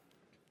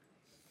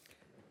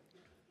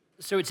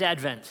So it's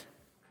Advent.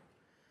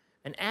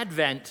 And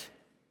Advent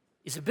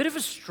is a bit of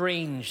a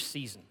strange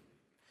season.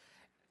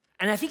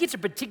 And I think it's a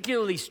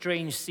particularly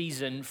strange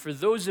season for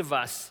those of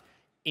us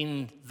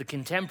in the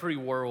contemporary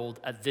world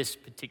at this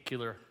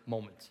particular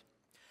moment.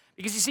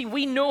 Because you see,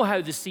 we know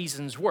how the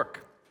seasons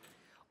work.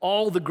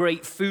 All the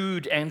great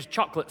food and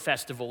chocolate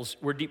festivals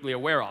we're deeply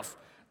aware of.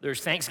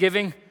 There's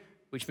Thanksgiving,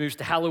 which moves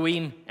to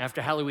Halloween,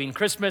 after Halloween,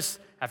 Christmas,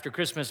 after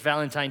Christmas,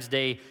 Valentine's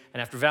Day,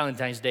 and after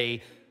Valentine's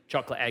Day,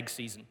 chocolate egg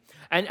season.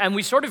 And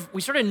we sort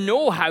of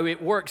know how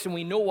it works and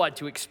we know what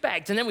to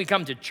expect. And then we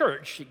come to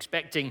church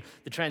expecting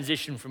the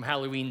transition from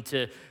Halloween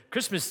to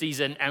Christmas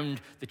season,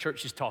 and the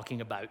church is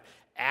talking about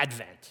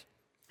Advent.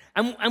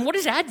 And what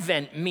does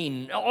Advent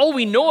mean? All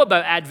we know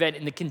about Advent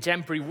in the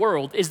contemporary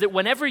world is that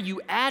whenever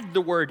you add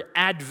the word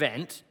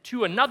Advent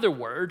to another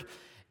word,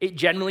 it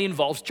generally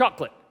involves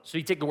chocolate. So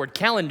you take the word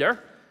calendar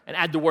and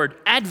add the word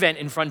Advent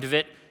in front of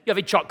it, you have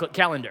a chocolate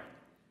calendar.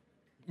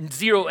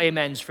 Zero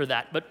amens for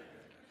that, but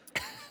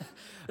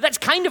that's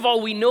kind of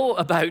all we know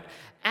about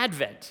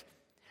Advent.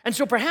 And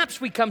so perhaps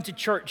we come to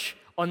church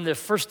on the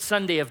first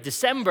Sunday of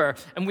December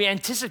and we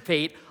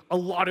anticipate a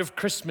lot of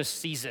Christmas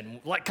season,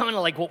 kind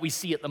of like what we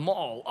see at the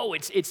mall. Oh,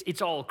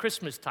 it's all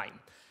Christmas time.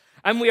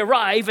 And we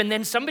arrive and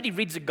then somebody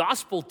reads a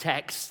gospel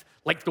text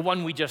like the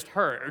one we just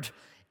heard,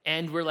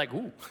 and we're like,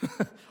 ooh,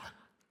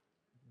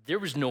 there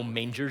was no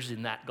mangers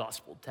in that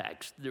gospel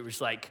text. There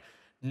was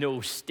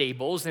no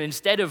stables. And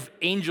instead of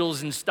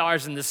angels and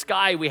stars in the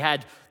sky, we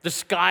had the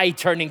sky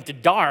turning to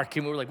dark.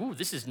 And we were like, ooh,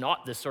 this is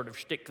not the sort of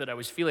shtick that I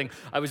was feeling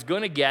I was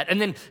going to get. And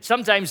then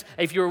sometimes,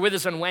 if you were with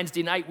us on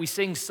Wednesday night, we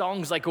sing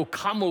songs like O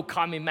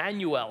Come,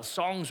 Emmanuel,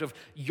 songs of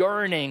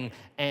yearning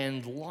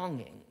and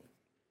longing.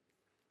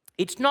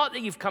 It's not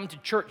that you've come to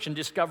church and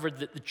discovered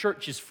that the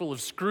church is full of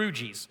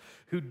Scrooges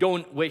who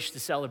don't wish to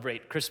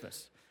celebrate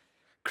Christmas.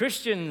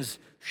 Christians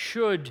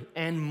should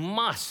and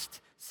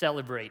must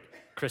celebrate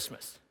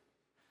Christmas.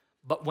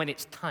 But when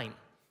it's time,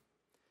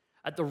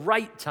 at the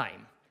right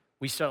time,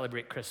 we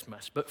celebrate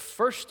Christmas. But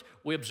first,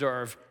 we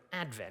observe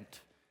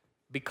Advent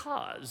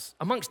because,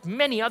 amongst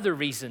many other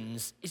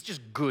reasons, it's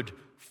just good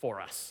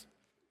for us.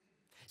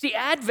 See,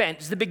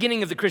 Advent is the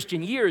beginning of the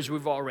Christian year, as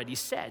we've already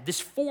said,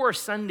 this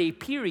 4-Sunday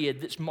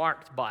period that's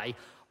marked by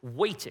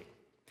waiting.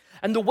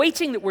 And the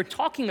waiting that we're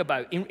talking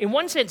about, in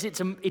one sense,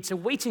 it's a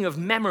waiting of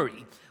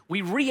memory.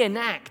 We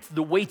reenact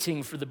the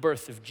waiting for the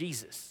birth of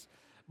Jesus.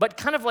 But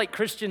kind of like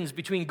Christians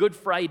between Good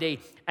Friday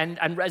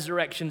and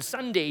Resurrection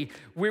Sunday,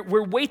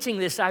 we're waiting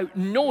this out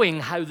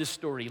knowing how the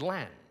story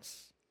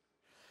lands.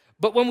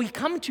 But when we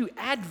come to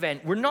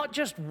Advent, we're not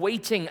just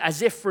waiting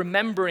as if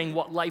remembering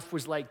what life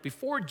was like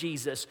before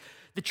Jesus.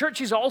 The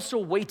church is also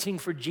waiting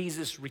for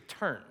Jesus'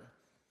 return.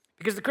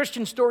 Because the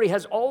Christian story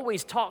has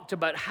always talked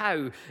about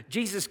how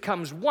Jesus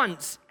comes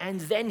once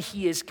and then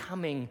he is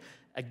coming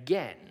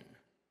again.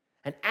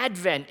 And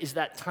Advent is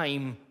that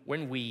time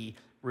when we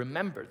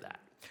remember that.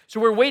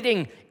 So we're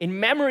waiting in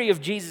memory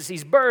of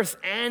Jesus' birth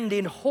and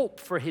in hope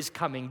for his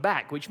coming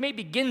back, which may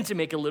begin to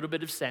make a little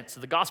bit of sense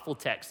of the gospel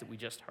text that we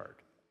just heard.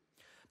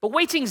 But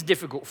waiting's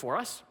difficult for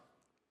us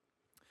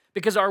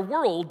because our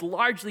world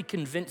largely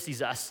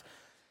convinces us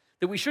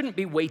that we shouldn't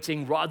be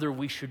waiting, rather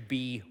we should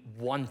be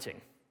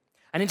wanting.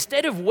 And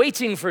instead of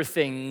waiting for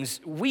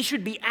things, we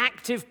should be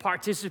active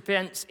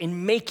participants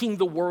in making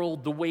the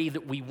world the way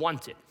that we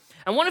want it.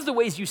 And one of the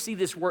ways you see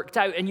this worked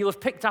out, and you'll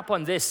have picked up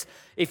on this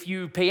if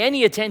you pay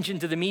any attention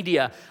to the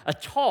media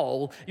at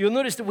all, you'll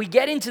notice that we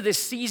get into this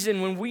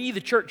season when we, the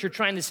church, are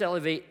trying to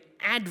celebrate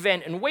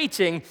Advent and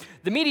waiting.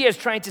 The media is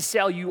trying to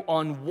sell you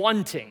on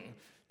wanting.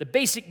 The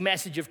basic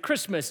message of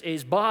Christmas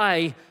is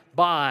buy,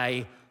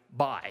 buy,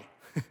 buy.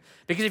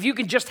 Because if you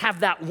can just have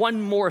that one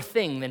more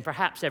thing, then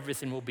perhaps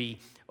everything will be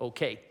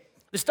okay.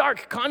 The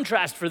stark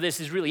contrast for this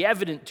is really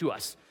evident to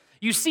us.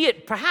 You see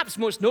it perhaps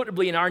most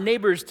notably in our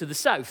neighbors to the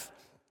south,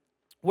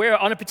 where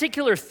on a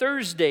particular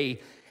Thursday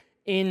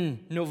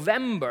in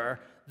November,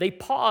 they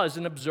pause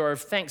and observe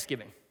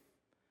Thanksgiving,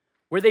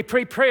 where they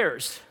pray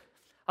prayers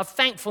of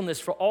thankfulness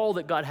for all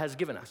that God has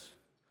given us.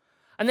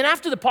 And then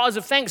after the pause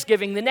of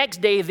Thanksgiving, the next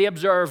day they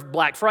observe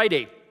Black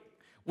Friday,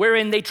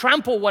 wherein they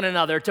trample one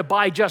another to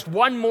buy just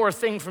one more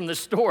thing from the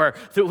store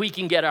that we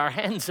can get our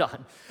hands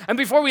on. And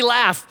before we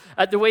laugh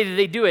at the way that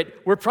they do it,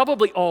 we're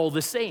probably all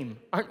the same,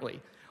 aren't we?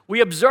 We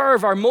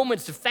observe our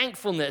moments of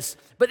thankfulness,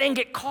 but then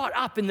get caught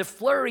up in the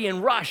flurry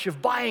and rush of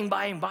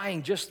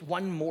buying just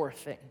one more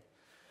thing.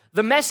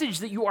 The message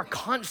that you are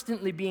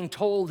constantly being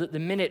told at the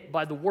minute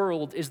by the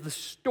world is the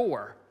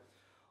store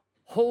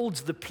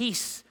holds the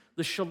peace,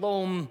 the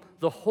shalom,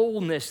 the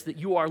wholeness that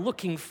you are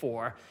looking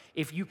for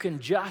if you can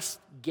just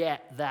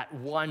get that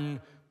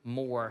one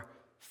more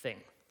thing.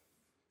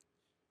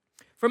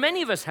 For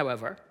many of us,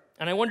 however,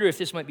 and I wonder if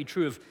this might be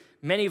true of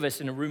many of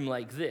us in a room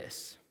like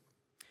this,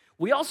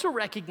 we also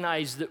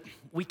recognize that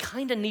we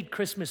kind of need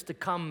Christmas to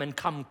come and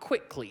come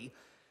quickly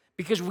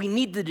because we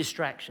need the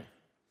distraction.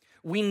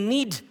 We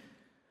need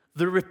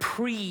the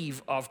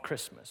reprieve of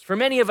Christmas. For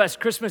many of us,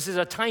 Christmas is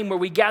a time where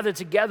we gather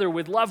together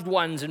with loved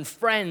ones and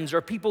friends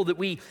or people that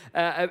we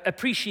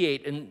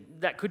appreciate, and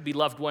that could be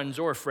loved ones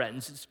or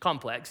friends. It's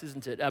complex,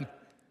 isn't it?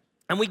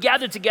 And we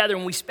gather together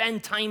and we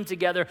spend time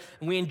together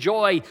and we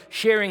enjoy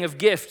sharing of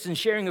gifts and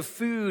sharing of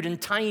food and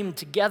time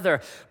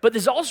together. But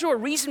there's also a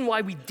reason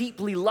why we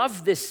deeply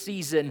love this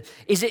season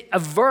is it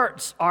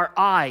averts our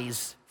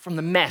eyes from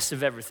the mess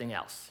of everything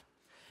else.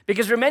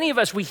 Because for many of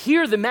us, we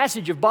hear the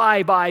message of buy,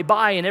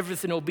 and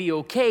everything will be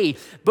okay.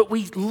 But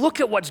we look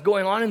at what's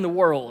going on in the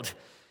world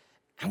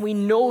and we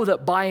know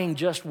that buying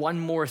just one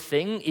more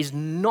thing is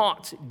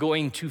not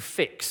going to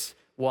fix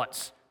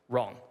what's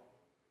wrong.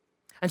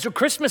 And so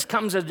Christmas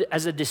comes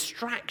as a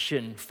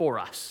distraction for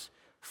us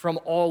from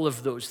all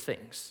of those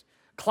things.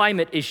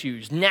 Climate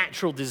issues,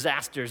 natural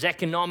disasters,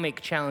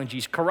 economic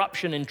challenges,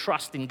 corruption and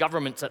trust in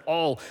governments at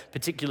all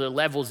particular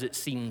levels, it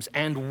seems,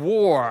 and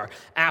war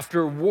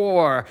after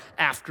war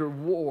after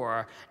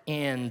war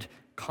and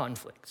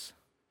conflicts.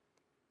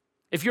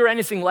 If you're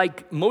anything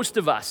like most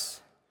of us,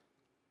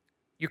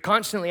 you're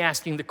constantly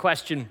asking the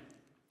question,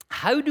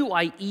 how do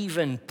I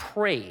even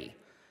pray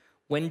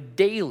when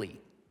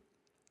daily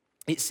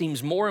it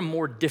seems more and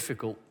more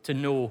difficult to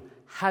know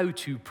how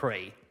to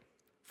pray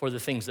for the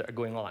things that are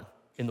going on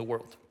in the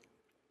world?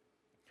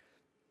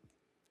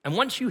 And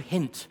once you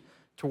hint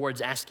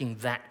towards asking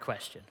that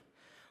question,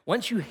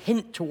 once you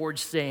hint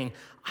towards saying,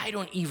 I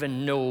don't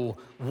even know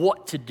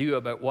what to do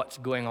about what's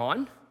going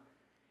on,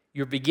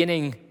 you're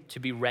beginning to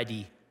be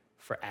ready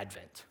for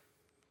Advent.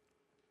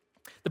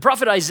 The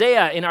prophet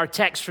Isaiah in our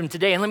text from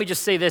today, and let me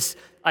just say this,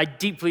 I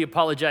deeply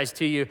apologize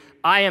to you.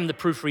 I am the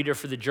proofreader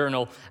for the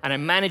journal, and I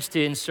managed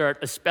to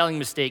insert a spelling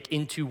mistake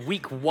into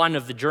week 1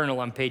 of the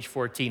journal on page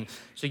 14.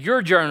 So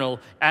your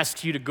journal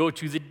asks you to go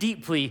to the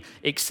deeply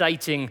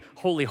exciting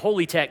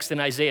holy text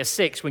in Isaiah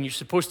 6 when you're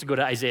supposed to go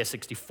to Isaiah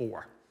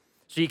 64.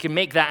 So you can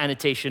make that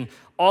annotation.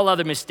 All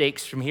other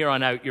mistakes from here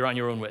on out, you're on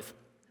your own with.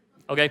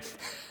 Okay?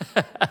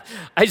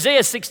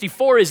 Isaiah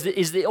 64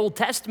 is the Old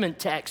Testament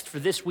text for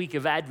this week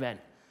of Advent.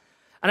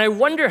 And I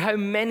wonder how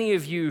many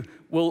of you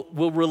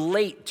will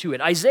relate to it.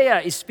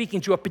 Isaiah is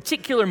speaking to a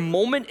particular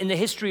moment in the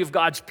history of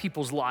God's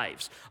people's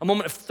lives, a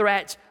moment of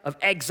threat, of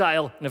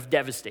exile, and of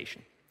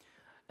devastation.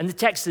 And the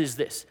text is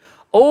this: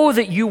 "Oh,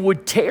 that you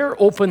would tear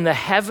open the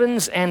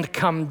heavens and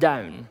come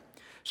down,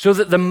 so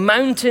that the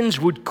mountains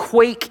would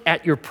quake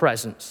at your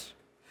presence.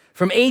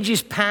 From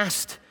ages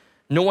past,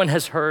 no one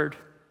has heard,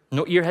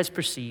 no ear has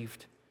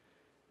perceived,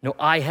 no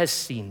eye has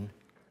seen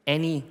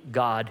any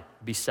God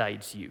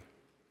besides you,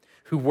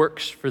 who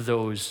works for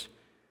those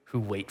who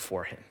wait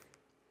for him."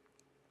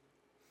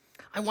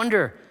 I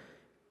wonder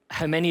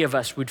how many of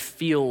us would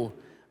feel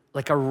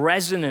like a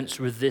resonance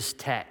with this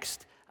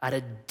text at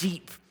a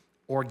deep,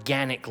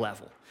 organic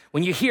level.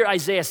 When you hear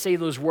Isaiah say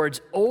those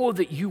words, "Oh,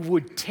 that you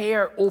would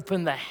tear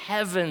open the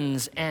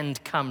heavens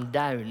and come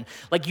down."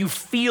 Like you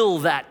feel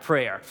that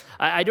prayer.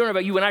 I don't know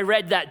about you, when I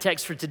read that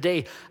text for today,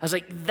 I was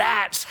like,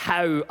 that's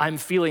how I'm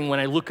feeling when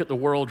I look at the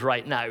world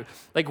right now.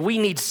 Like we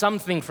need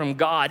something from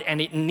God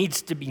and it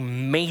needs to be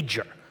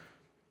major.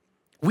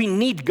 We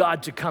need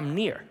God to come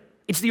near.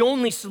 It's the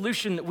only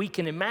solution that we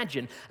can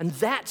imagine. And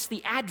that's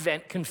the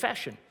Advent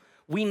confession.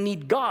 We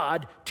need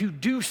God to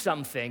do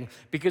something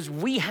because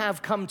we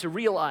have come to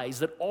realize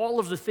that all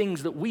of the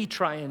things that we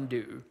try and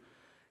do,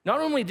 not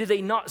only do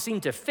they not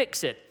seem to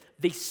fix it,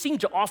 they seem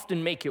to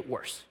often make it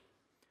worse.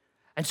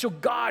 And so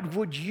God,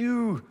 would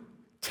you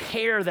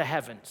tear the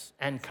heavens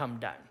and come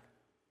down?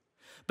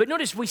 But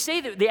notice, we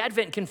say that the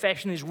Advent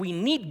confession is we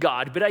need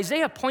God, but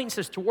Isaiah points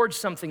us towards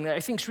something that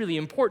I think is really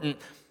important.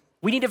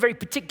 We need a very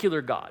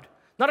particular God.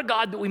 Not a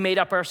God that we made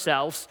up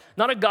ourselves,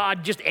 not a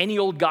God, just any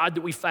old God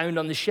that we found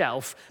on the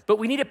shelf, but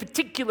we need a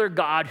particular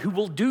God who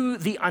will do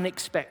the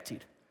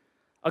unexpected.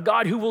 A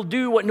God who will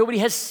do what nobody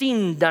has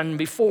seen done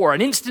before.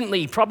 And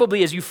instantly,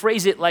 probably as you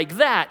phrase it like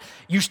that,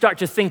 you start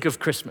to think of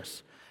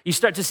Christmas. You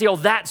start to say, oh,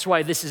 that's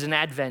why this is an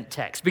Advent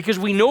text, because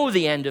we know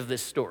the end of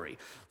this story.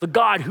 The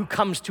God who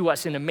comes to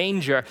us in a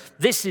manger,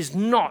 this is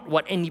not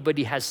what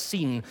anybody has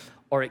seen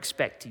or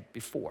expected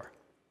before.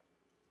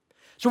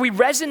 So we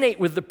resonate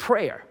with the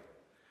prayer.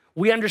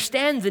 We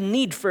understand the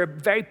need for a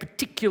very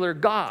particular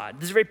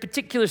God. This very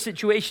particular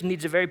situation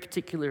needs a very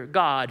particular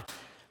God.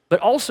 But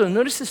also,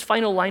 notice this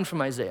final line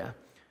from Isaiah.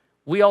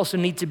 We also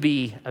need to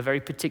be a very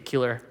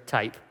particular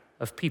type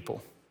of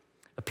people,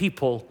 a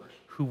people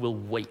who will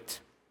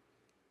wait.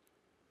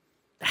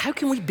 How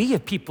can we be a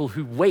people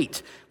who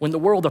wait when the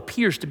world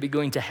appears to be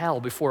going to hell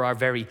before our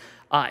very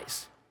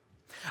eyes?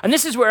 And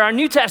this is where our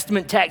New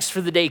Testament text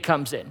for the day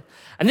comes in.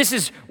 And this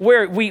is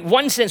where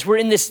one sense, we're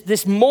in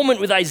this moment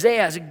with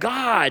Isaiah as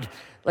God,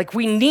 like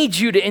we need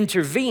you to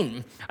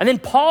intervene. And then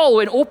Paul,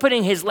 in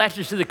opening his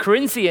letter to the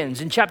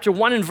Corinthians in chapter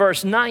 1 and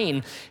verse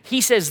 9,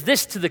 he says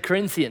this to the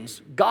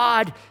Corinthians: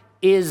 God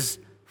is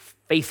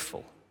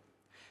faithful,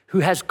 who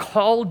has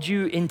called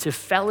you into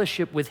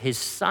fellowship with his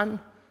Son,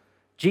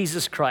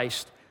 Jesus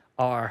Christ,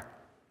 our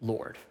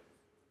Lord.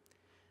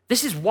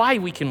 This is why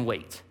we can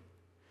wait.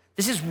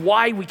 This is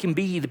why we can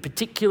be the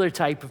particular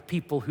type of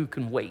people who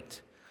can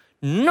wait.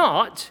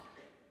 not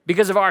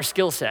because of our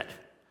skill set,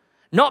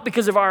 not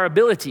because of our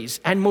abilities,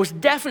 and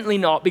most definitely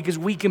not because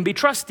we can be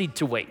trusted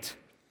to wait.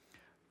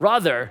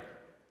 Rather,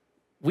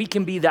 we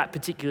can be that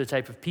particular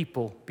type of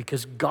people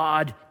because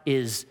God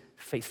is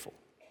faithful.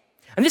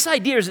 And this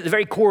idea is at the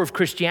very core of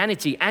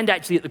Christianity and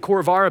actually at the core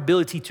of our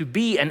ability to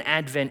be an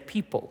Advent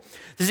people.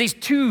 There's these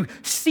two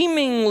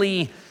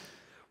seemingly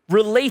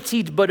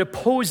related but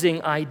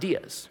opposing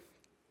ideas.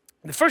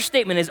 The first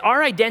statement is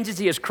our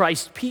identity as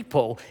Christ's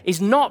people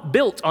is not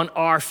built on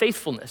our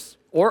faithfulness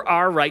or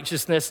our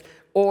righteousness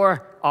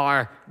or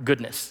our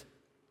goodness.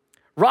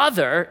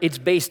 Rather, it's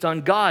based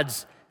on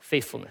God's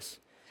faithfulness.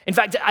 In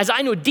fact, as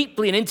I know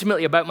deeply and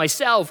intimately about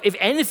myself, if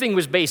anything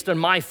was based on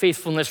my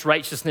faithfulness,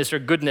 righteousness, or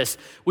goodness,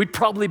 we'd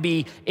probably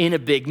be in a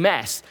big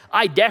mess.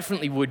 I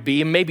definitely would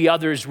be, and maybe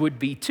others would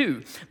be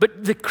too.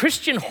 But the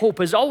Christian hope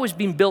has always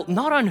been built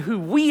not on who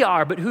we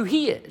are, but who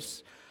He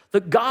is,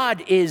 that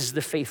God is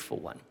the faithful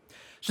one.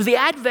 So the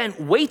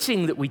Advent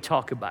waiting that we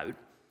talk about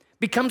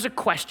becomes a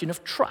question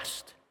of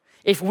trust.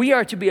 If we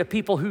are to be a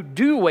people who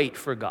do wait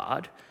for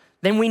God,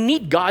 then we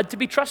need God to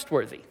be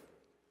trustworthy.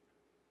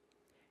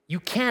 You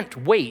can't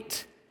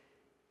wait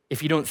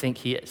if you don't think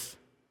He is.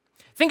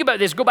 Think about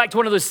this. Go back to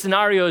one of those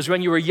scenarios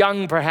when you were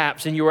young,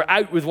 perhaps, and you were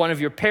out with one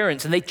of your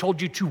parents, and they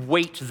told you to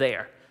wait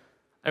there.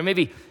 Or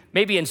maybe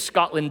in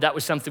Scotland, that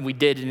was something we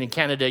did, and in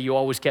Canada, you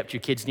always kept your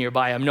kids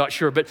nearby. I'm not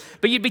sure. But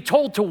you'd be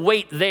told to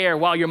wait there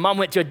while your mom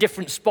went to a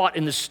different spot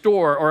in the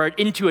store or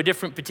into a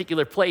different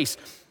particular place.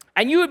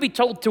 And you would be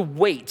told to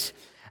wait.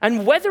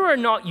 And whether or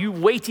not you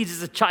waited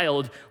as a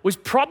child was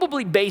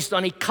probably based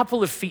on a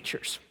couple of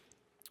features.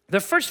 The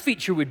first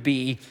feature would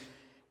be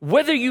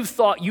whether you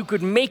thought you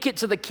could make it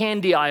to the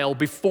candy aisle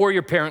before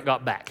your parent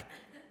got back.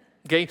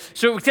 Okay,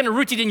 so it was kind of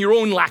rooted in your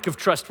own lack of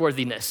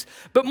trustworthiness.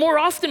 But more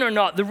often or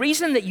not, the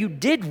reason that you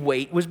did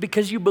wait was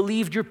because you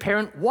believed your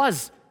parent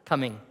was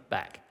coming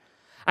back.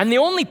 And the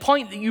only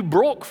point that you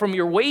broke from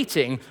your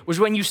waiting was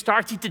when you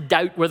started to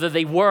doubt whether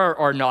they were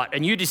or not,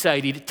 and you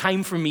decided,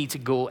 time for me to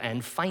go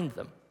and find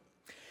them.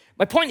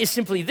 My point is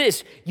simply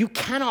this: you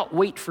cannot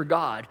wait for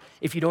God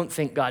if you don't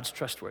think God's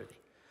trustworthy.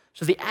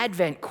 So the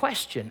Advent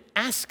question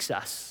asks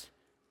us,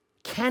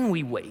 can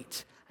we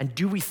wait? And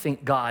do we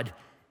think God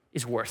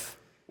is worth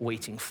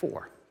waiting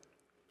for?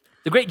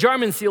 The great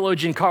German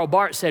theologian Karl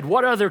Barth said,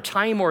 what other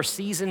time or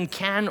season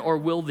can or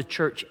will the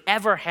church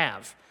ever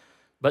have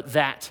but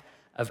that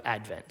of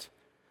Advent?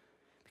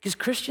 Because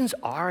Christians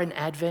are an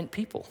Advent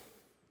people.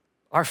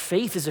 Our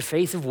faith is a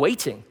faith of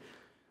waiting.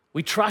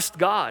 We trust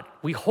God,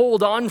 we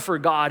hold on for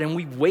God, and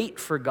we wait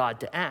for God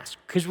to ask.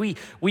 Because we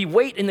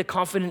wait in the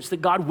confidence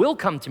that God will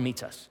come to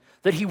meet us,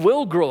 that He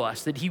will grow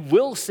us, that He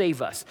will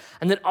save us,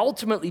 and that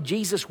ultimately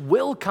Jesus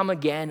will come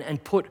again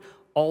and put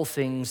all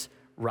things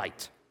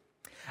right.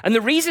 And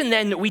the reason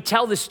then that we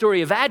tell this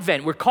story of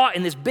Advent, we're caught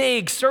in this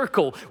big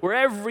circle where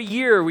every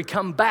year we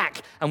come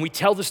back and we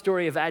tell the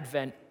story of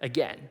Advent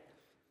again.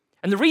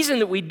 And the reason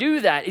that we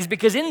do that is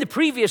because in the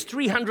previous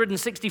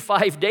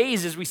 365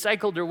 days as we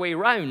cycled our way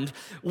around,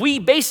 we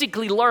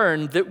basically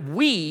learned that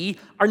we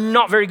are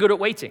not very good at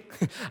waiting.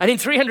 And in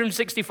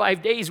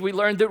 365 days, we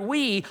learned that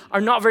we are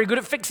not very good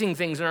at fixing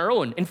things on our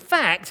own. In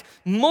fact,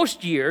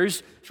 most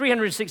years,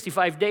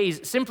 365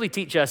 days simply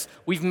teach us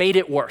we've made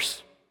it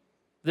worse.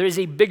 There is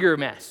a bigger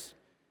mess.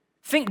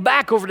 Think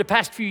back over the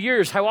past few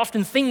years, how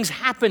often things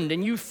happened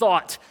and you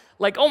thought,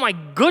 like, oh my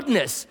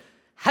goodness,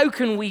 how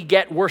can we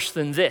get worse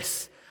than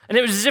this? And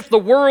it was as if the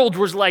world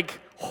was like,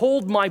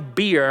 hold my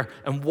beer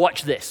and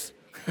watch this.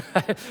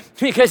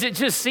 Because it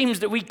just seems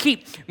that we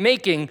keep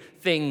making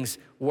things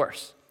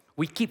worse.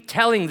 We keep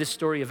telling the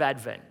story of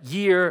Advent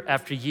year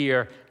after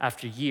year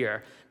after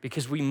year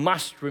because we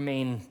must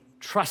remain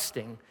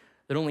trusting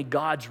that only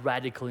God's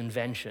radical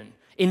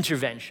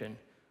intervention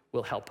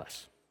will help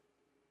us.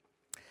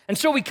 And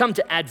so we come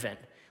to Advent,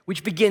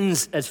 which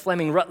begins, as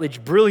Fleming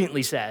Rutledge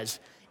brilliantly says,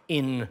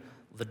 in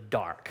the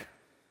dark.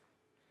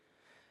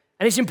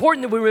 And it's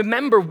important that we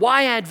remember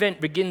why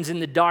Advent begins in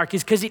the dark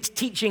is because it's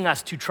teaching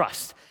us to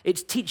trust.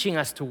 It's teaching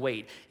us to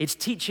wait. It's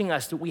teaching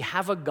us that we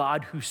have a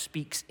God who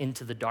speaks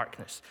into the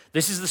darkness.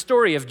 This is the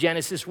story of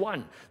Genesis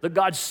 1, that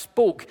God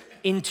spoke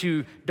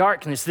into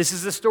darkness. This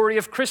is the story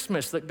of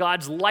Christmas, that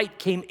God's light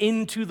came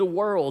into the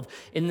world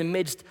in the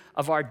midst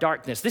of our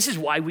darkness. This is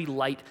why we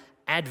light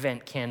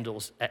Advent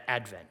candles at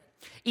Advent.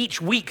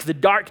 Each week, the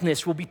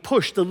darkness will be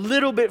pushed a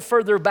little bit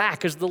further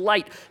back as the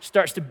light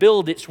starts to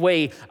build its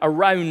way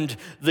around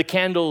the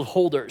candle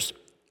holders.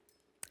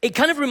 It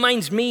kind of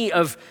reminds me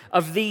of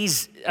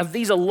these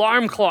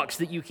alarm clocks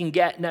that you can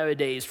get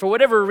nowadays. For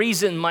whatever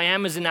reason, my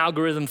Amazon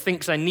algorithm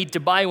thinks I need to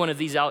buy one of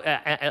these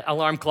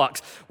alarm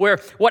clocks, where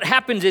what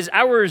happens is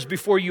hours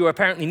before you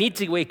apparently need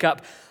to wake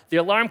up, the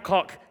alarm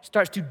clock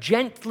starts to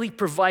gently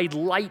provide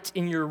light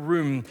in your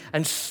room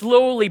and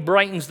slowly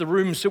brightens the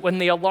room so when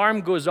the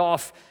alarm goes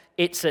off,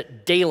 it's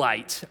at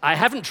daylight. I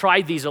haven't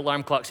tried these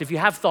alarm clocks. If you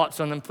have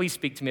thoughts on them, please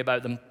speak to me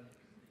about them,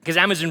 because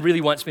Amazon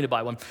really wants me to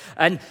buy one.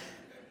 And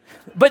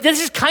But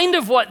this is kind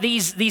of what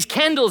these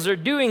candles are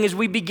doing is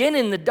we begin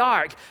in the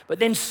dark, but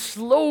then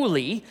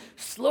slowly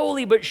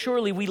but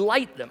surely we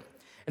light them.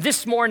 And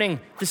this morning,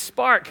 the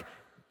spark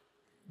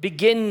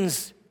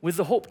begins with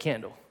the hope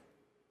candle.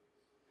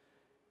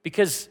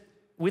 Because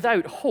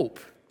without hope,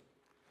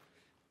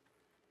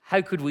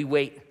 how could we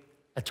wait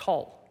at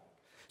all?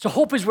 So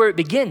hope is where it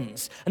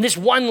begins. And this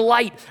one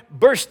light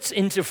bursts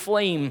into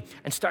flame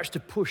and starts to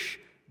push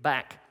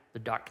back the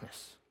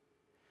darkness.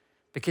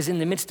 Because in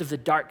the midst of the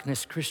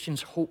darkness,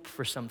 Christians hope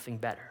for something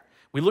better.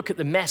 We look at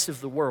the mess of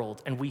the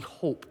world and we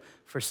hope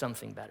for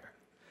something better.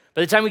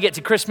 By the time we get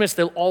to Christmas,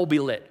 they'll all be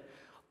lit.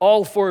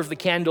 All 4 of the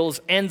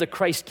candles and the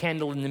Christ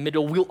candle in the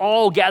middle. We'll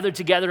all gather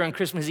together on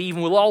Christmas Eve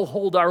and we'll all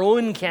hold our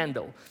own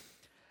candle.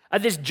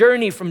 At this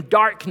journey from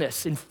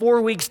darkness, in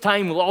 4 weeks'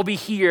 time, we'll all be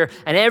here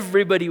and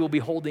everybody will be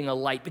holding a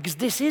light because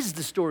this is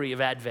the story of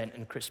Advent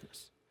and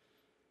Christmas.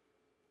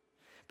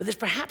 But there's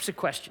perhaps a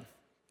question.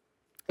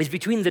 Is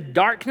between the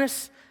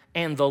darkness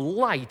and the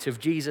light of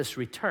Jesus'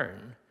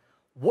 return,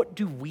 what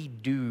do we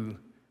do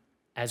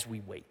as we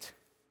wait?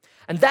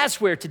 And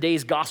that's where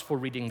today's gospel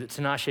reading that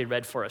Tinashe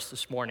read for us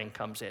this morning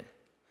comes in.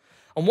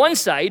 On one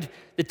side,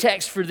 the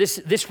text for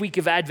this week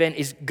of Advent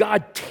is,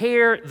 God,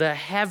 tear the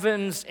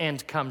heavens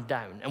and come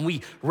down. And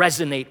we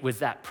resonate with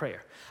that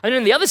prayer. And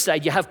on the other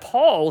side, you have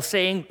Paul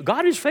saying,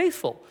 God is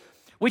faithful,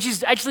 which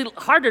is actually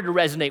harder to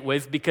resonate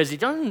with because it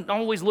doesn't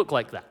always look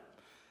like that.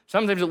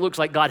 Sometimes it looks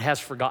like God has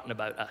forgotten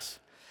about us.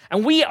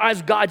 And we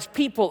as God's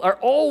people are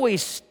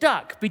always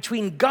stuck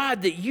between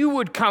God, that you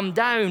would come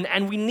down,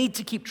 and we need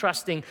to keep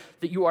trusting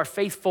that you are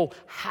faithful.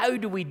 How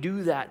do we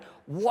do that?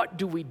 What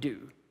do we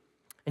do?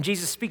 And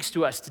Jesus speaks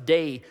to us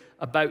today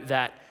about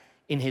that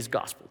in his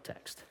gospel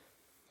text.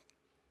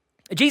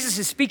 Jesus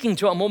is speaking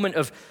to a moment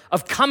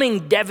of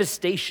coming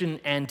devastation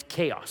and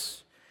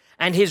chaos.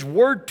 And his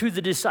word to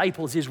the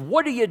disciples is,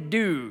 what do you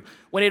do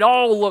when it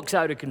all looks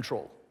out of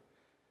control?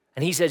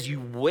 And he says,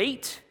 you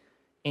wait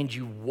and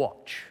you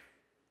watch.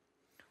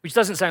 Which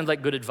doesn't sound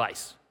like good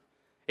advice.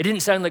 It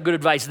didn't sound like good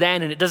advice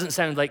then, and it doesn't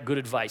sound like good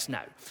advice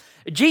now.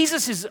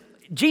 Jesus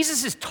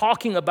is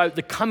talking about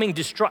the coming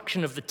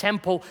destruction of the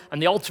temple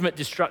and the ultimate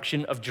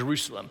destruction of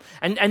Jerusalem.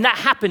 And that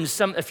happens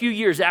a few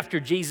years after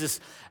Jesus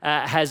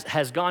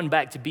has gone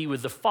back to be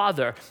with the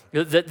Father.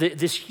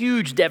 This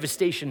huge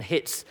devastation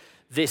hits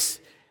this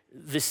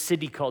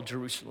city called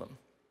Jerusalem.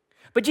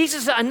 But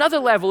Jesus, at another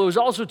level, was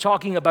also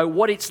talking about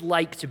what it's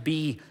like to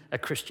be a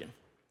Christian.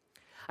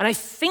 And I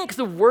think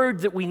the word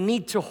that we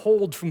need to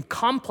hold from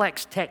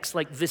complex texts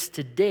like this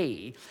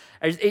today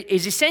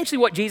is essentially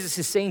what Jesus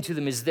is saying to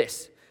them is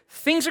this.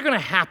 Things are going to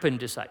happen,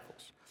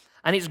 disciples.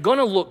 And it's going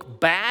to look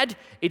bad,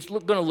 it's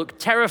going to look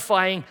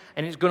terrifying,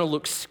 and it's going to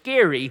look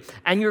scary.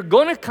 And you're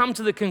going to come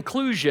to the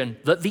conclusion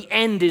that the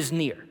end is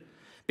near.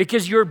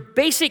 Because your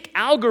basic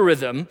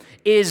algorithm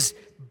is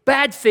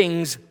bad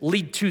things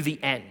lead to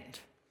the end.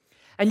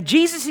 And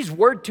Jesus'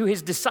 word to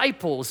his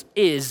disciples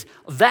is,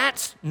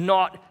 that's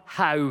not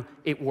how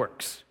it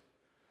works.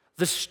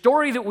 The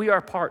story that we are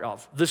part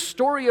of, the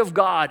story of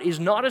God, is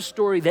not a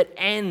story that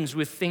ends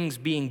with things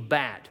being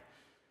bad.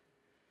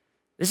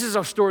 This is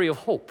a story of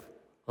hope.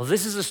 Well,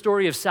 this is a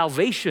story of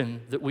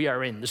salvation that we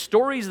are in. The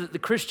stories that the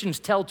Christians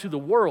tell to the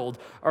world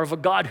are of a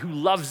God who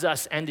loves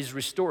us and is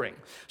restoring.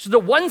 So the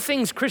one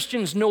thing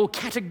Christians know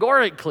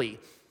categorically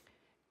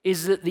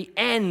is that the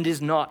end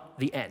is not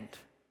the end.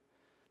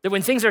 That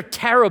when things are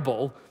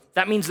terrible,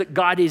 that means that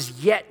God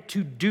is yet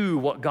to do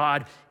what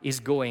God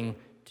is going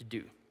to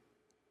do.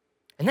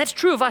 And that's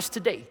true of us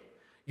today.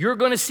 You're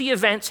going to see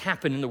events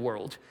happen in the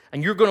world,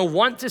 and you're going to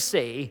want to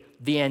say,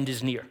 the end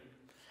is near.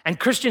 And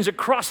Christians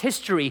across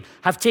history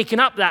have taken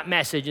up that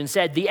message and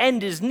said, the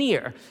end is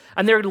near.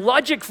 And their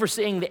logic for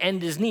saying the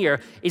end is near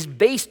is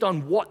based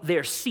on what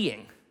they're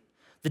seeing,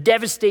 the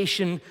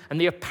devastation and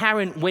the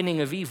apparent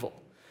winning of evil.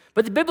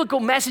 But the biblical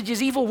message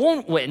is evil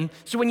won't win.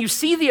 So when you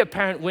see the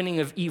apparent winning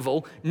of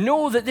evil,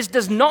 know that this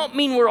does not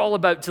mean we're all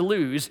about to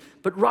lose,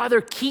 but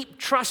rather keep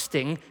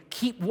trusting,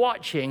 keep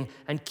watching,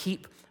 and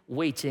keep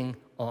waiting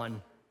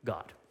on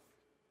God.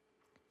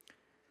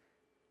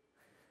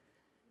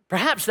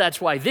 Perhaps that's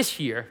why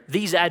this year,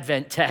 these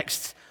Advent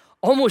texts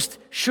almost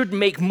should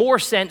make more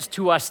sense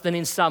to us than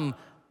in some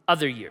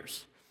other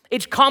years.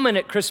 It's common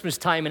at Christmas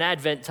time and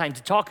Advent time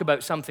to talk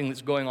about something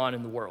that's going on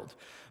in the world.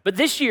 But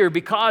this year,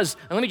 because,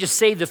 and let me just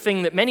say the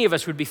thing that many of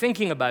us would be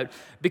thinking about,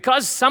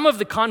 because some of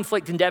the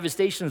conflict and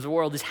devastation of the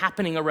world is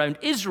happening around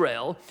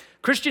Israel,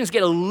 Christians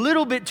get a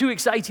little bit too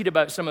excited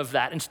about some of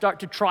that and start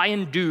to try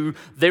and do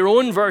their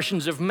own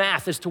versions of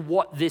math as to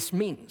what this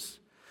means.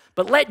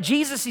 But let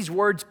Jesus'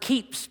 words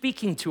keep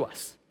speaking to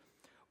us.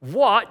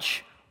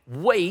 Watch,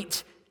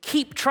 wait,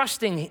 keep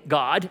trusting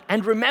God,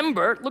 and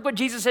remember, look what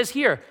Jesus says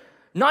here,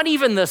 not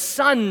even the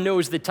Son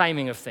knows the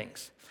timing of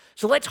things.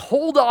 So let's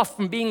hold off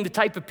from being the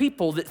type of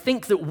people that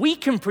think that we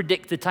can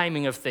predict the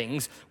timing of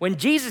things when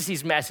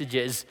Jesus' message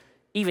is,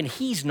 even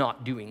he's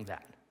not doing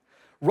that.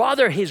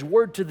 Rather, his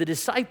word to the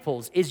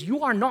disciples is,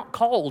 you are not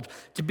called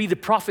to be the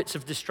prophets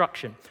of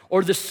destruction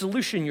or the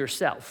solution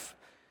yourself.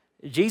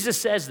 Jesus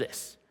says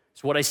this.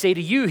 So what I say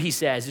to you, he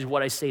says, is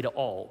what I say to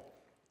all.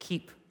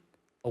 Keep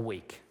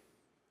awake.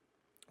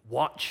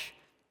 Watch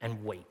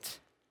and wait.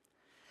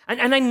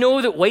 And I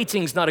know that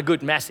waiting's not a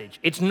good message.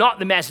 It's not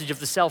the message of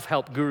the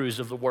self-help gurus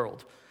of the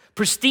world.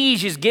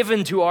 Prestige is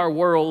given to our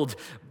world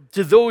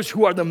to those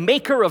who are the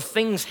maker of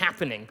things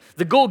happening,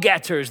 the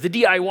go-getters, the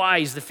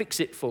DIYs, the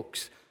fix-it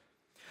folks.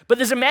 But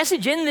there's a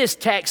message in this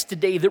text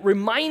today that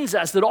reminds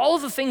us that all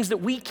of the things that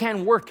we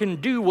can work and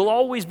do will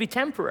always be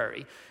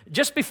temporary.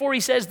 Just before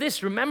he says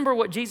this, remember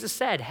what Jesus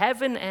said,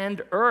 heaven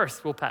and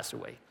earth will pass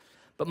away,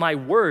 but my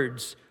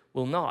words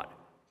will not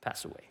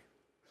pass away.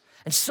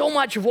 And so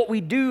much of what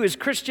we do as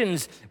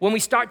Christians when we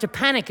start to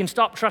panic and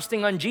stop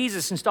trusting on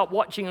Jesus and stop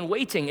watching and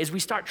waiting is we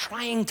start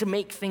trying to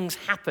make things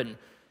happen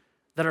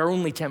that are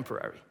only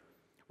temporary,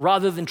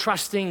 rather than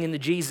trusting in the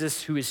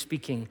Jesus who is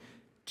speaking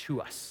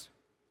to us.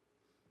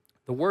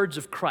 The words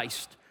of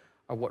Christ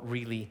are what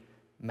really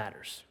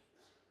matters.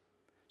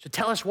 So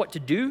tell us what to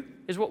do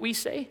is what we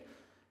say.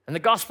 And the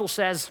gospel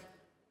says,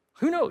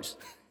 who knows?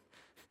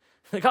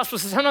 The gospel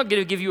says, I'm not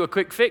going to give you a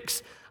quick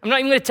fix. I'm not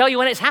even going to tell you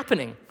when it's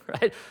happening,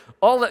 right?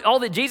 All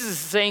that Jesus is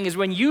saying is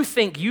when you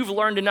think you've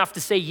learned enough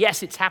to say,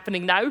 yes, it's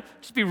happening now,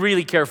 just be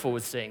really careful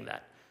with saying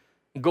that.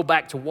 And go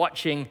back to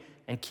watching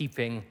and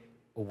keeping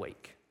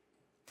awake.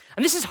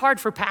 And this is hard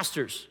for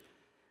pastors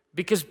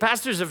because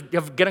pastors have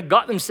kind of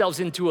got themselves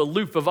into a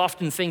loop of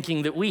often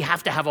thinking that we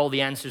have to have all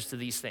the answers to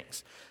these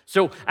things.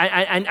 So,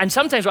 and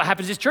sometimes what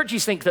happens is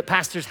churches think that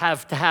pastors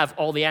have to have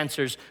all the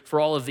answers for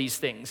all of these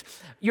things.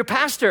 Your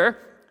pastor,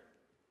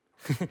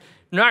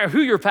 no matter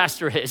who your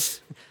pastor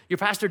is, your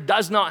pastor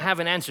does not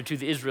have an answer to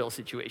the Israel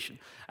situation.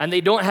 And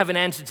they don't have an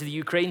answer to the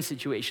Ukraine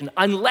situation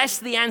unless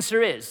the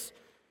answer is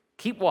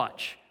keep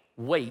watch,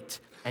 wait,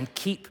 and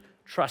keep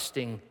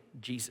trusting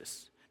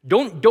Jesus.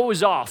 Don't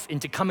doze off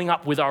into coming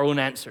up with our own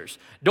answers.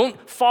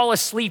 Don't fall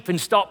asleep and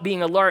stop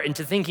being alert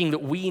into thinking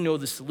that we know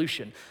the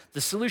solution.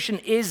 The solution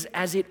is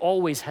as it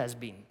always has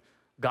been.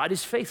 God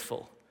is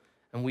faithful,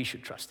 and we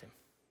should trust him.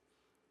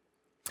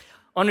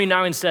 Henri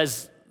Nouwen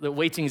says that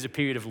waiting is a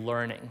period of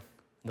learning.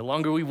 The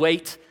longer we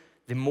wait,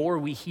 the more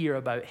we hear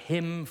about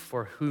him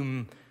for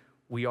whom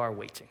we are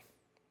waiting.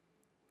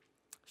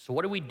 So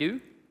what do?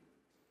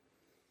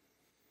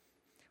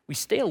 We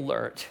stay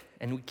alert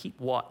and we keep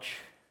watch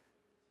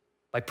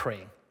by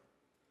praying.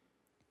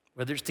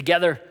 Whether it's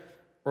together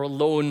or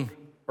alone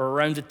or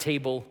around a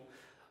table,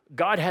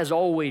 God has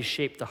always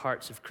shaped the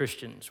hearts of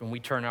Christians when we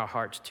turn our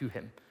hearts to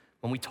him,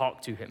 when we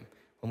talk to him,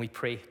 when we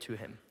pray to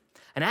him.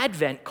 And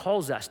Advent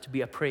calls us to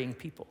be a praying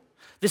people.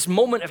 This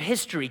moment of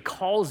history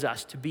calls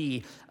us to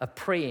be a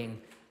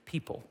praying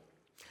people.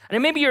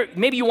 And maybe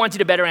you wanted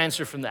a better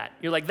answer from that.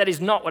 You're like, that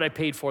is not what I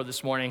paid for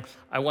this morning.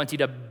 I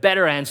wanted a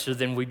better answer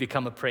than we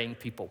become a praying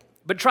people.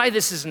 But try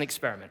this as an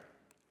experiment.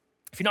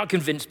 If you're not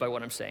convinced by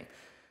what I'm saying,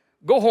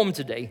 go home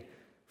today,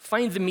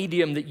 find the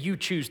medium that you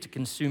choose to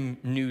consume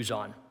news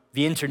on,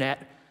 the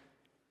internet,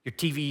 your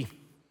TV,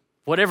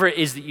 whatever it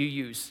is that you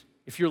use.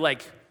 If you're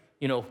like,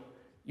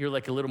 you're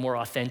like a little more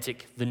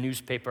authentic, the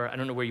newspaper, I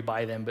don't know where you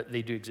buy them, but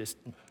they do exist.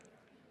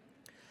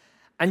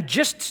 And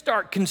just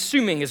start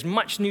consuming as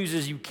much news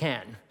as you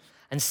can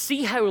and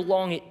see how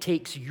long it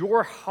takes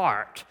your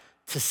heart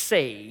to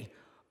say,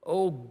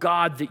 oh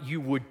God, that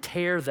you would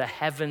tear the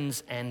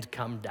heavens and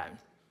come down.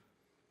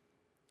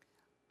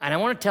 And I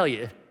want to tell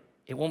you,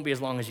 it won't be as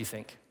long as you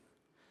think.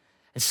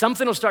 And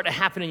something will start to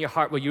happen in your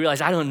heart where you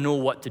realize, I don't know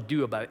what to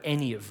do about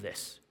any of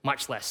this,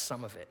 much less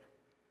some of it.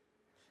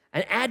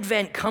 And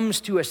Advent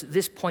comes to us at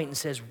this point and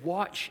says,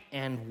 watch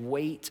and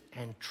wait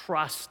and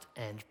trust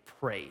and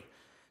pray,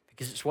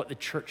 because it's what the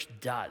church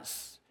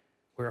does.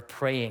 We're a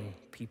praying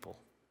people.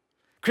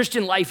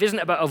 Christian life isn't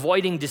about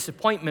avoiding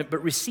disappointment,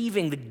 but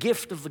receiving the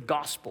gift of the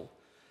gospel,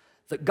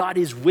 that God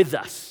is with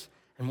us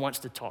and wants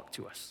to talk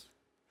to us.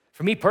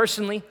 For me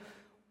personally,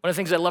 one of the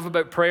things I love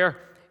about prayer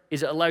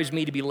is it allows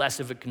me to be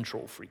less of a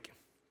control freak.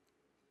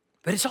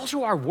 But it's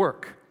also our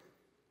work.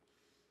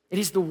 It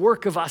is the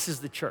work of us as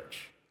the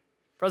church.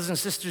 Brothers and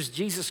sisters,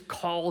 Jesus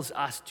calls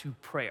us to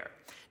prayer.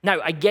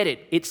 Now, I get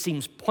it. It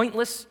seems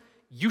pointless,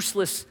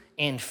 useless,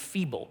 and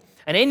feeble.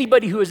 And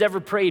anybody who has ever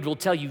prayed will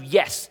tell you,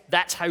 yes,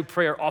 that's how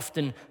prayer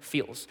often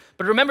feels.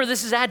 But remember,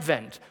 this is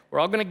Advent. We're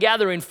all going to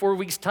gather in 4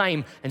 weeks'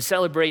 time and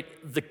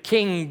celebrate the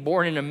King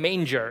born in a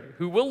manger,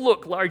 who will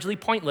look largely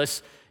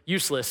pointless,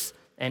 useless,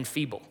 and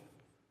feeble.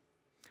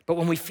 But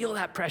when we feel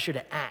that pressure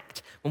to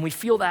act, when we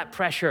feel that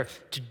pressure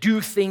to do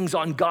things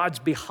on God's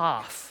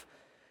behalf,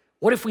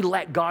 what if we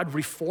let God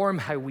reform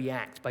how we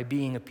act by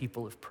being a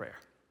people of prayer?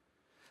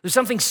 There's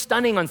something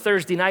stunning on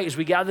Thursday night as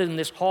we gathered in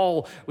this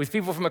hall with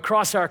people from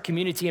across our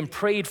community and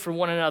prayed for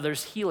one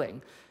another's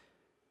healing.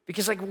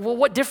 Because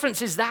what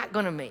difference is that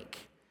going to make?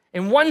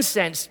 In one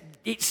sense,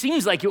 it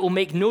seems like it will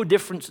make no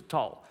difference at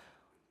all.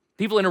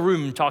 People in a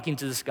room talking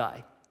to the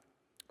sky.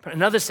 But in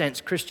another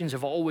sense, Christians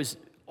have always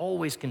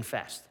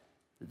confessed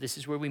that this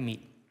is where we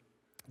meet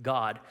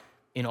God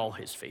in all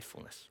his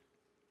faithfulness.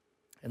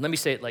 And let me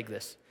say it like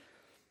this.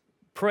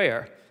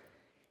 Prayer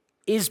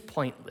is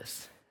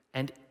pointless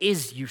and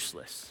is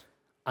useless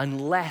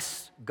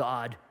unless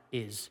God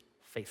is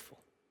faithful.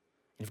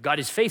 And if God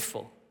is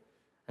faithful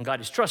and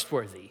God is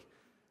trustworthy,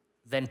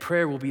 then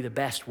prayer will be the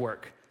best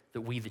work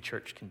that we, the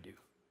church, can do.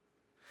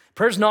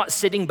 Prayer's not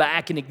sitting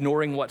back and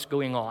ignoring what's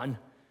going on.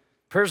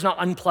 Prayer's not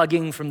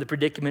unplugging from the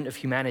predicament of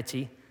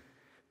humanity.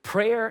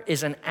 Prayer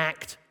is an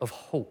act of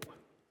hope.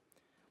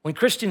 When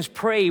Christians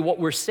pray, what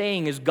we're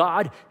saying is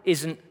God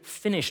isn't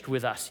finished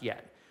with us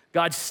yet.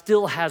 God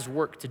still has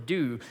work to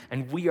do,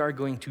 and we are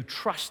going to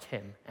trust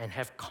him and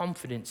have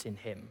confidence in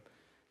him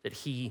that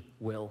he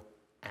will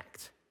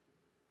act.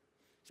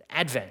 So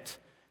Advent,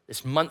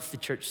 this month the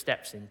church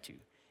steps into,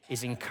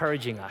 is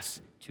encouraging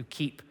us to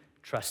keep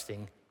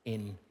trusting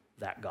in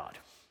that God.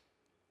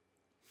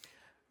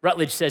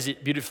 Rutledge says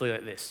it beautifully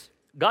like this: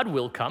 God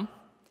will come,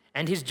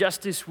 and his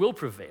justice will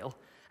prevail,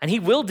 and he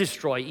will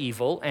destroy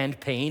evil and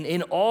pain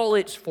in all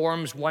its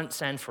forms once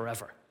and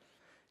forever.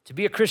 To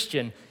be a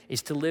Christian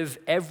is to live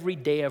every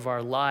day of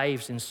our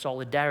lives in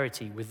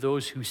solidarity with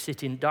those who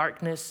sit in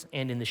darkness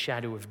and in the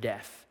shadow of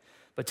death,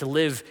 but to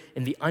live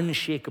in the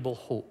unshakable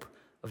hope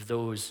of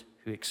those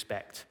who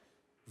expect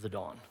the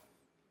dawn.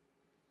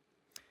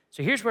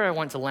 So here's where I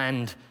want to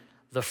land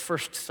the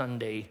first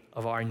Sunday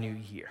of our new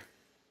year,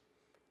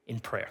 in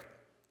prayer.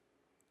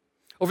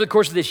 Over the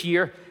course of this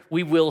year,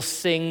 we will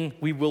sing,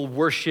 we will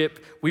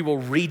worship, we will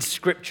read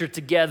scripture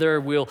together,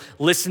 we'll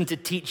listen to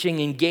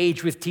teaching,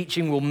 engage with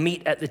teaching, we'll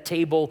meet at the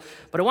table.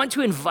 But I want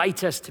to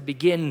invite us to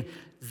begin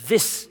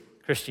this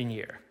Christian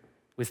year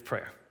with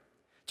prayer,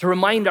 to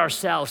remind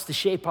ourselves, to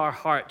shape our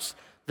hearts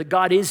that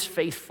God is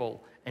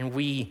faithful and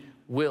we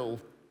will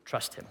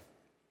trust him.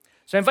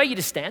 So I invite you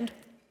to stand.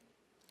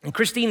 And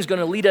Christine's going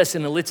to lead us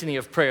in a litany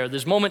of prayer.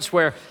 There's moments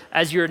where,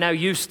 as you're now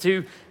used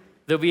to,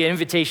 there'll be an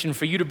invitation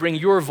for you to bring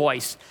your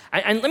voice.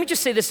 And let me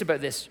just say this about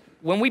this.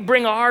 When we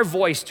bring our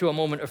voice to a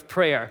moment of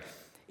prayer,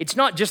 it's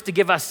not just to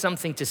give us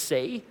something to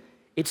say,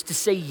 it's to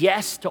say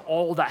yes to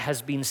all that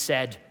has been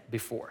said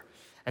before.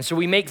 And so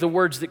we make the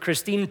words that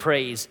Christine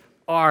prays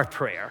our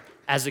prayer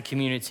as a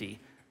community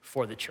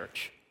for the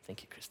church.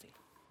 Thank you, Christine.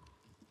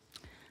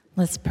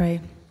 Let's pray.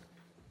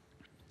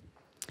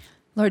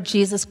 Lord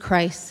Jesus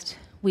Christ,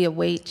 we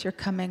await your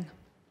coming.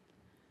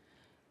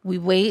 We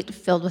wait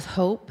filled with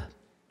hope,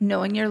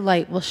 knowing your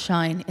light will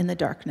shine in the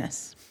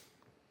darkness.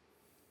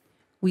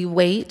 We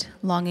wait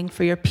longing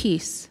for your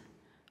peace,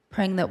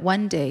 praying that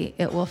one day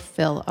it will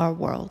fill our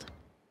world.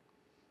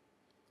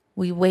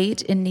 We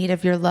wait in need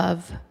of your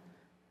love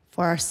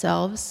for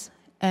ourselves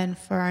and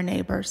for our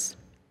neighbors.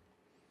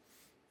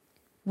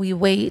 We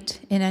wait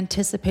in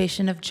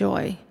anticipation of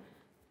joy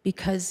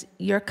because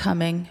your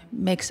coming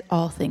makes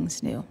all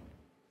things new.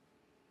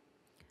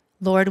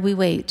 Lord, we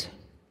wait.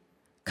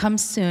 Come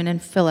soon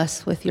and fill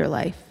us with your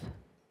life.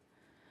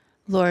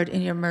 Lord,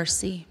 in your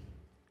mercy.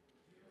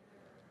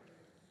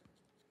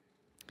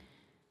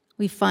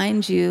 We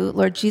find you,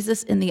 Lord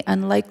Jesus, in the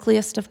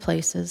unlikeliest of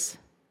places,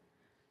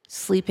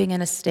 sleeping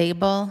in a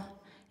stable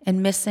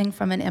and missing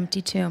from an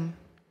empty tomb.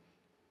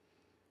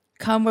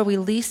 Come where we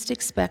least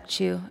expect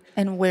you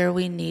and where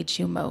we need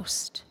you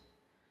most.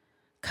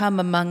 Come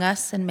among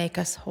us and make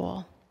us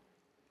whole.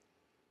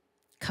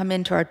 Come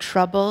into our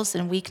troubles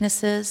and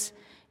weaknesses,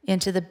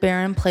 into the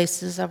barren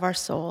places of our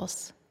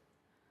souls.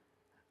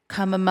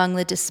 Come among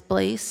the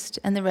displaced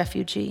and the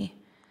refugee,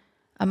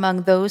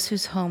 among those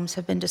whose homes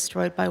have been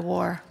destroyed by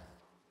war.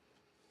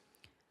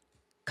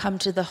 Come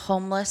to the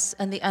homeless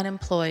and the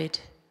unemployed,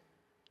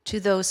 to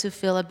those who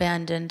feel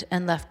abandoned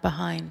and left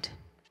behind.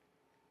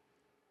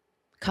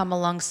 Come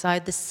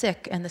alongside the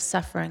sick and the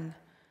suffering,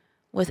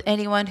 with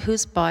anyone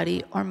whose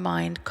body or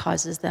mind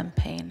causes them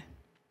pain.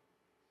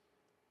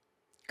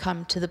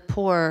 Come to the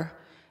poor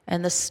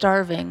and the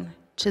starving,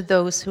 to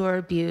those who are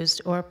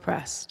abused or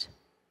oppressed.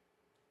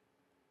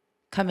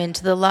 Come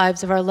into the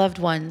lives of our loved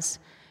ones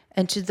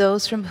and to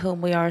those from whom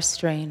we are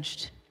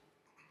estranged.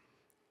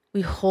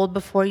 We hold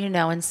before you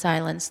now in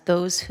silence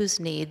those whose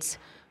needs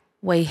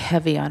weigh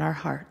heavy on our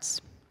hearts.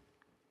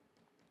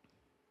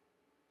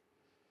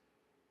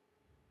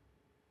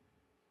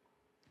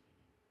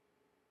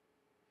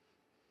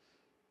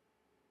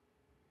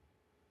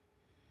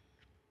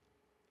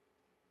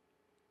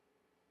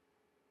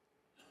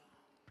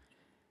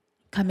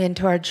 Come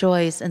into our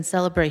joys and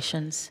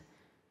celebrations,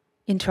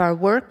 into our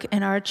work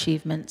and our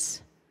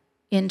achievements,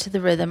 into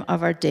the rhythm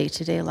of our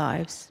day-to-day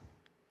lives.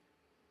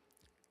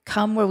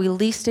 Come where we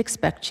least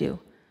expect you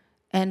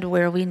and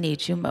where we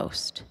need you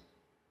most.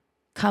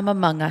 Come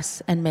among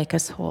us and make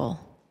us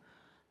whole.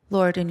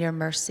 Lord, in your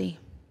mercy.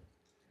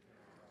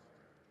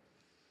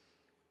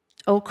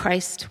 O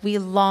Christ, we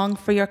long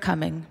for your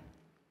coming.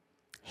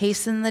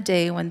 Hasten the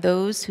day when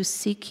those who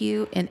seek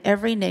you in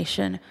every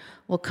nation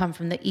will come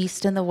from the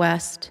east and the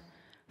west,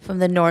 from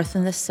the north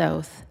and the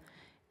south,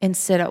 and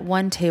sit at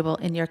one table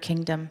in your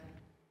kingdom.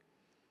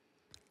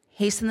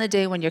 Hasten the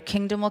day when your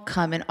kingdom will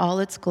come in all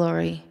its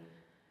glory,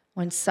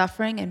 when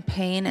suffering and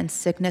pain and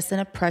sickness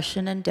and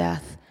oppression and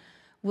death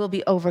will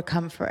be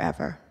overcome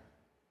forever.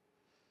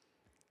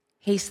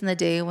 Hasten the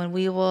day when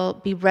we will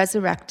be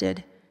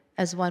resurrected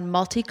as one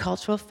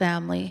multicultural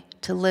family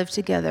to live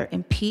together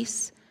in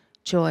peace,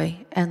 joy,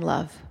 and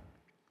love.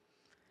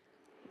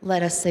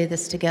 Let us say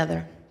this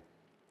together.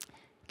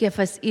 Give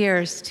us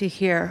ears to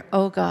hear,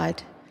 O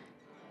God,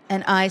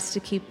 and eyes to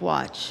keep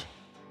watch,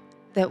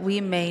 that we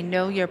may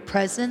know your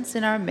presence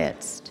in our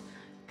midst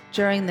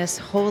during this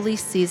holy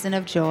season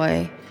of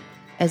joy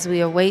as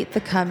we await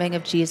the coming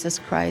of Jesus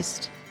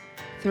Christ,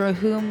 through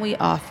whom we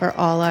offer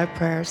all our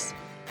prayers.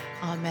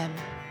 Amen.